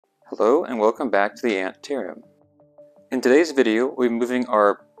Hello and welcome back to the Ant-Tarium. In today's video, we'll be moving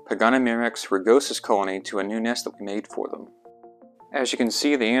our Pogonomyrmex rugosus colony to a new nest that we made for them. As you can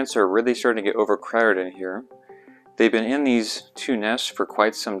see, the ants are really starting to get overcrowded in here. They've been in these two nests for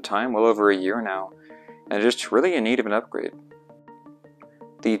quite some time, well over a year now, and are just really in need of an upgrade.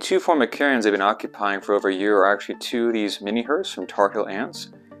 The two formicariums they've been occupying for over a year are actually two of these mini hers from Tar Heel Ants.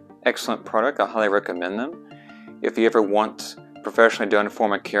 Excellent product, I highly recommend them. If you ever want professionally done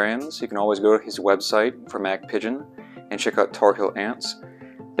formicariums, you can always go to his website for Mac Pigeon and check out Tar Heel Ants.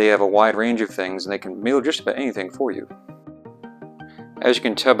 They have a wide range of things and they can mail just about anything for you. As you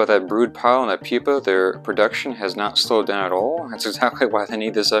can tell by that brood pile and that pupa, their production has not slowed down at all. That's exactly why they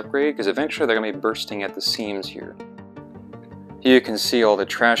need this upgrade, because eventually they're going to be bursting at the seams here. Here you can see all the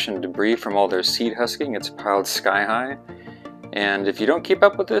trash and debris from all their seed husking. It's piled sky high. And if you don't keep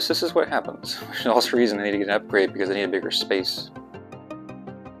up with this, this is what happens. Which is also the reason they need to get an upgrade, because they need a bigger space.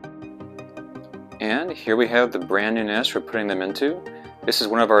 And here we have the brand new nest we're putting them into. This is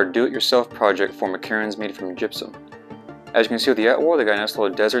one of our do-it-yourself project formicariums made from gypsum. As you can see with the outwall, they got a nice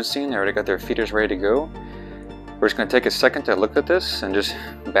little desert scene. They already got their feeders ready to go. We're just going to take a second to look at this and just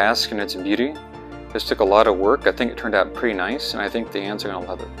bask in its beauty. This took a lot of work. I think it turned out pretty nice, and I think the ants are going to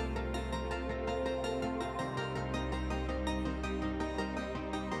love it.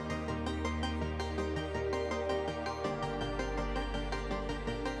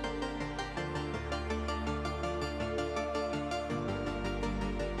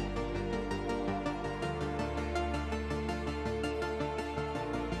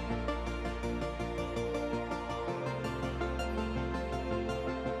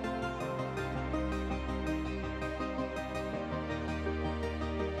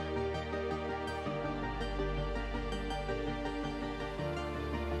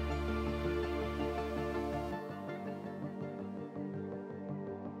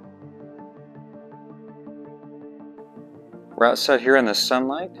 We're outside here in the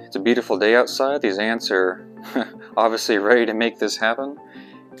sunlight. It's a beautiful day outside. These ants are obviously ready to make this happen.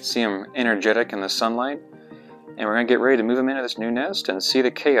 See them energetic in the sunlight. And we're going to get ready to move them into this new nest and see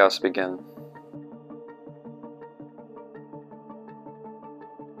the chaos begin.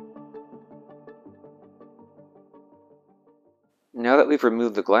 Now that we've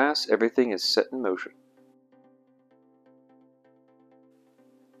removed the glass, everything is set in motion.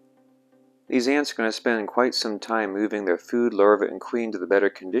 These ants are going to spend quite some time moving their food, larva, and queen to the better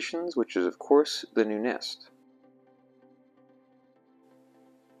conditions, which is of course the new nest.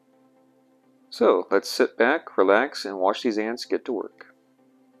 So let's sit back, relax, and watch these ants get to work.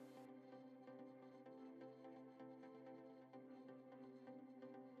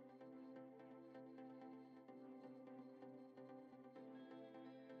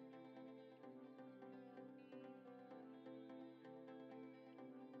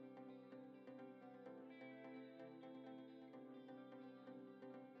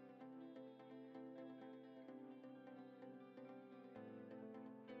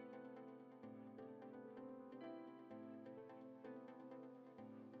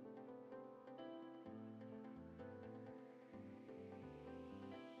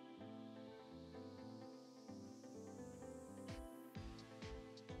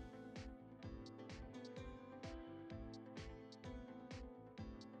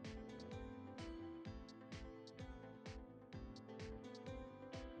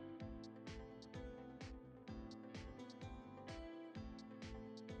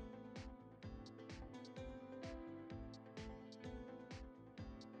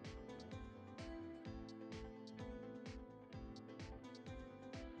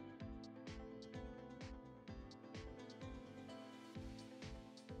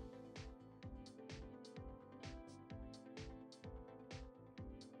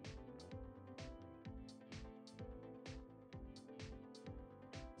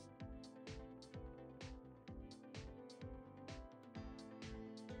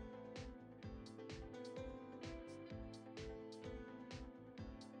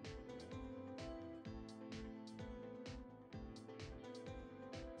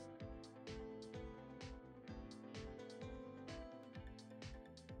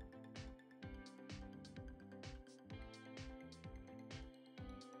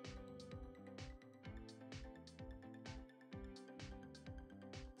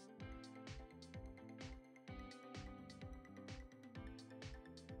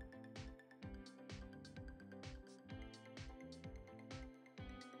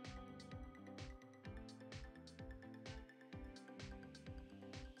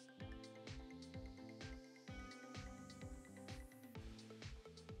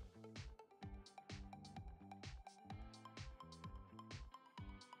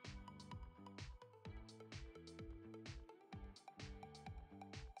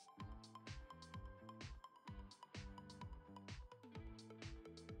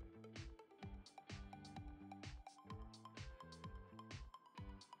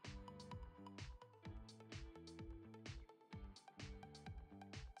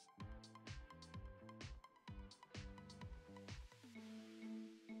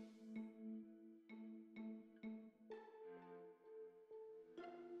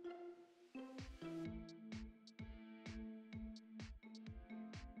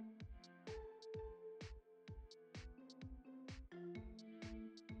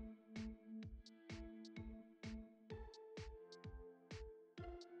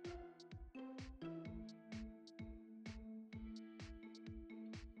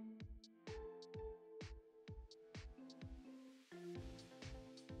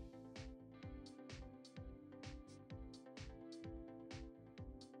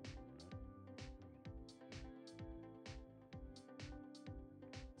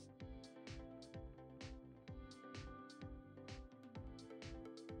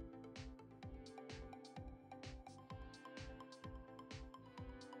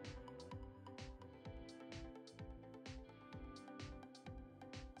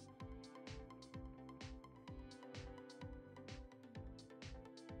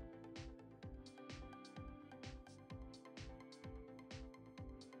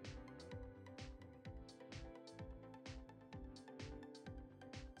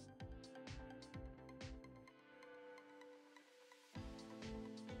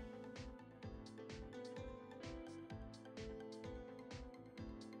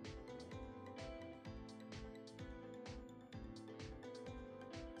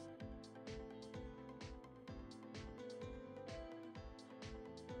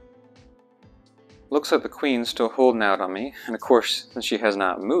 Looks like the queen's still holding out on me, and of course, since she has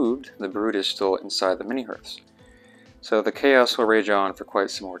not moved, the brood is still inside the mini hearths. So the chaos will rage on for quite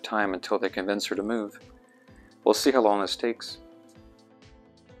some more time until they convince her to move. We'll see how long this takes.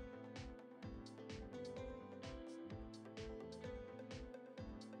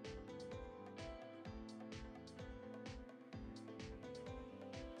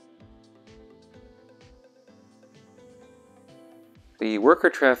 The worker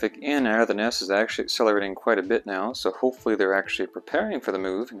traffic in and out of the nest is actually accelerating quite a bit now, so hopefully they're actually preparing for the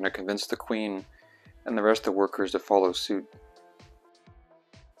move and to convince the queen and the rest of the workers to follow suit.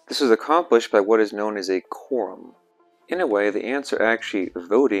 This is accomplished by what is known as a quorum. In a way, the ants are actually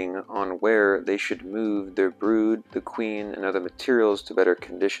voting on where they should move their brood, the queen, and other materials to better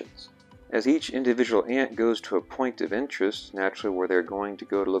conditions. As each individual ant goes to a point of interest, naturally where they're going to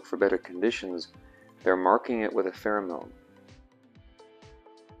go to look for better conditions, they're marking it with a pheromone.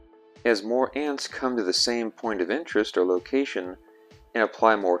 As more ants come to the same point of interest or location and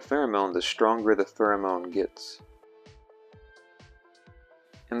apply more pheromone, the stronger the pheromone gets.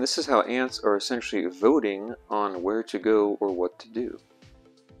 And this is how ants are essentially voting on where to go or what to do.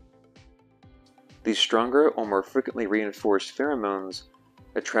 These stronger or more frequently reinforced pheromones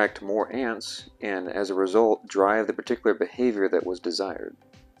attract more ants and, as a result, drive the particular behavior that was desired.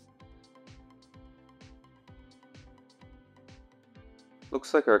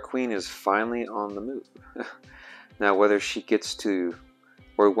 Looks like our queen is finally on the move. Now, whether she gets to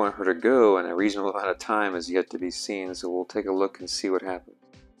where we want her to go in a reasonable amount of time is yet to be seen, so we'll take a look and see what happens.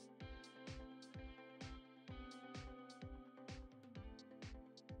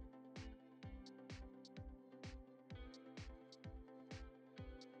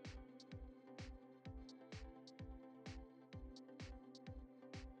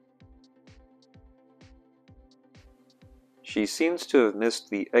 She seems to have missed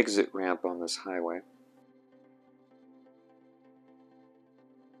the exit ramp on this highway.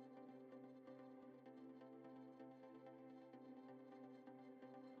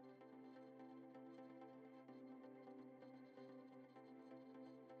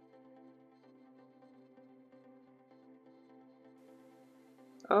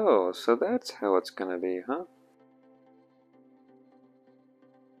 Oh, so that's how it's gonna be, huh?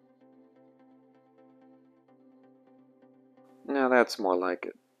 Now that's more like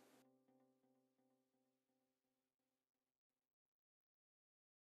it.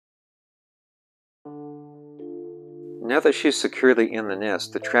 Now that she's securely in the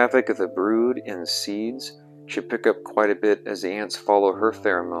nest, the traffic of the brood and seeds should pick up quite a bit as the ants follow her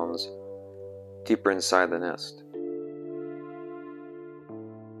pheromones deeper inside the nest.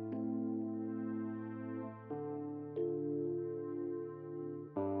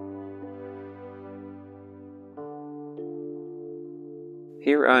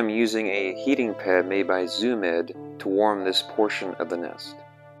 Here I'm using a heating pad made by ZoomEd to warm this portion of the nest.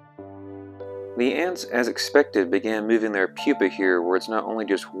 The ants, as expected, began moving their pupa here, where it's not only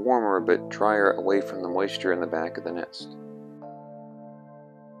just warmer but drier away from the moisture in the back of the nest.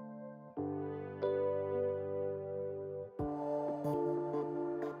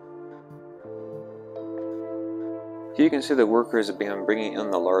 Here you can see the workers have been bringing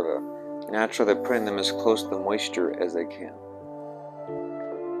in the larvae. Naturally, they're putting them as close to the moisture as they can.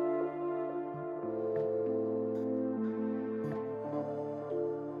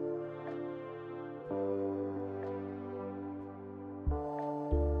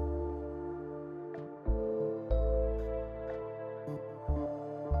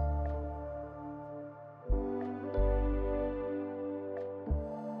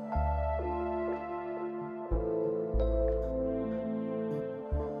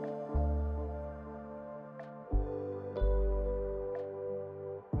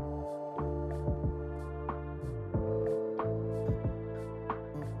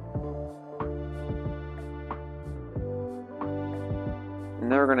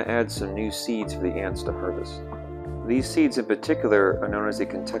 Now we're going to add some new seeds for the ants to harvest. These seeds in particular are known as the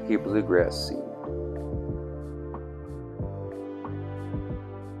Kentucky bluegrass seed.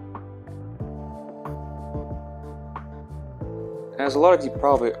 As a lot of you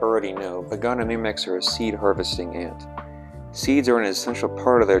probably already know, Pogonomyrmex are a seed harvesting ant. Seeds are an essential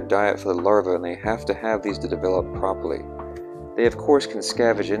part of their diet for the larvae, and they have to have these to develop properly. They of course can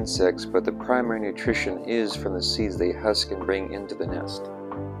scavenge insects, but the primary nutrition is from the seeds they husk and bring into the nest.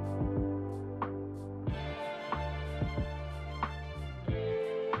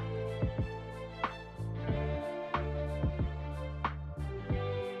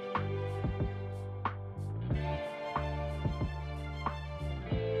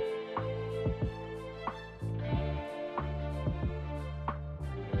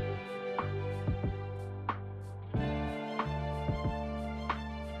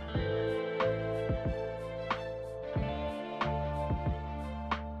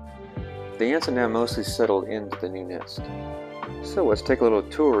 The ants are now mostly settled into the new nest. So let's take a little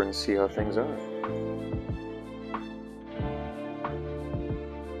tour and see how things are.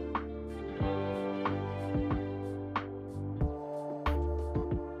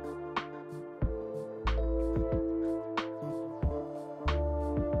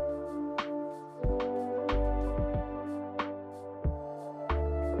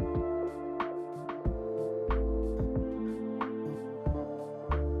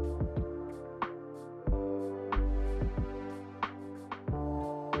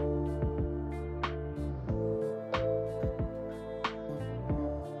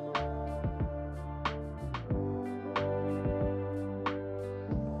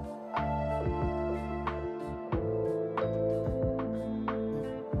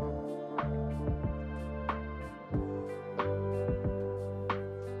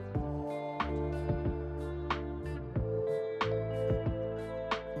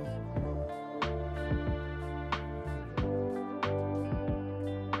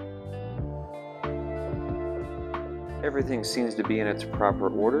 Everything seems to be in its proper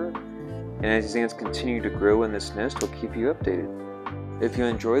order, and as these ants continue to grow in this nest, we'll keep you updated. If you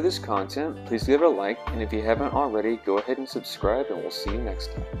enjoy this content, please give it a like, and if you haven't already, go ahead and subscribe, and we'll see you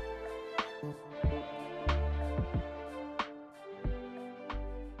next time.